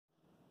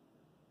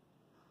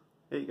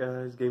Hey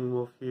guys, Gaming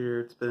Wolf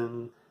here. It's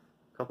been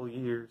a couple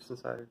years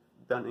since I've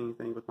done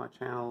anything with my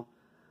channel,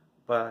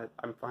 but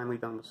I'm finally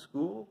done with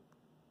school,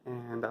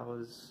 and I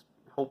was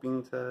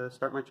hoping to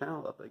start my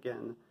channel up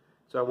again.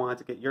 So I wanted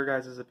to get your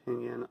guys'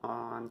 opinion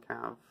on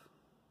kind of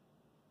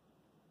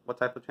what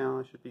type of channel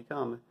I should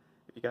become.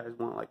 If you guys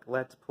want like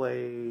Let's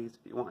Plays,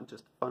 if you want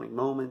just funny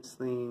moments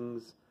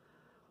things,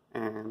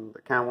 and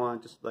I kind of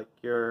want just like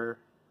your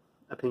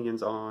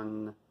opinions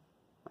on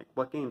like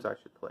what games I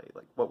should play.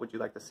 Like, what would you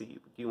like to see?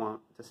 Do you want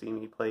to see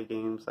me play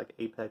games like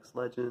Apex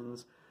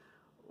Legends?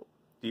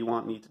 Do you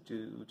want me to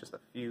do just a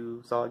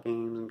few solid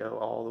games and go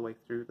all the way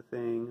through the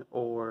thing?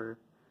 Or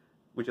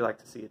would you like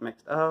to see it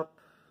mixed up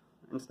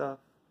and stuff?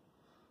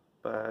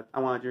 But I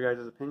wanted your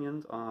guys'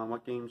 opinions on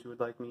what games you would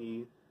like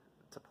me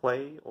to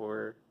play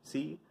or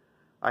see.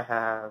 I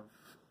have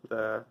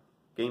the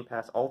Game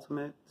Pass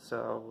Ultimate,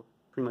 so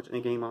pretty much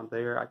any game on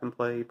there I can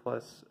play,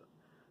 plus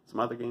some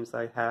other games that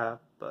I have,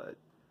 but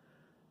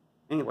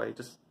anyway,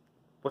 just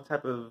what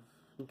type of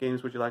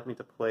games would you like me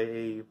to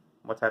play?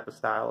 What type of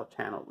style of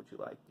channel would you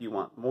like? Do you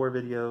want more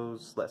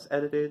videos, less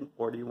edited,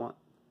 or do you want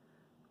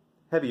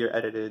heavier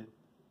edited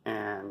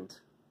and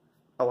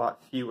a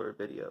lot fewer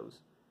videos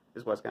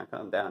is what's going to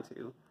come down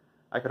to.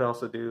 I could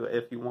also do,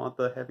 if you want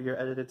the heavier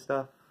edited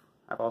stuff,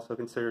 I've also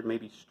considered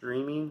maybe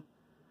streaming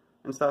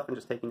and stuff and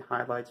just taking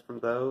highlights from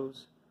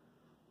those.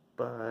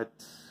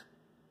 But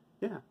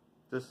yeah,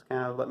 just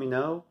kind of let me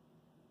know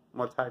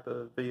what type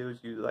of videos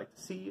you'd like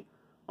to see,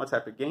 what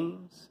type of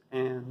games,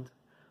 and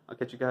I'll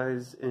catch you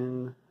guys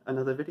in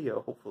another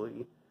video,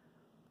 hopefully.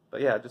 But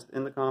yeah, just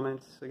in the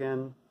comments,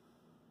 again,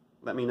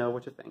 let me know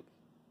what you think.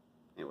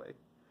 Anyway,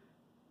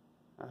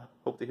 I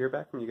hope to hear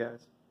back from you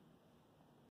guys.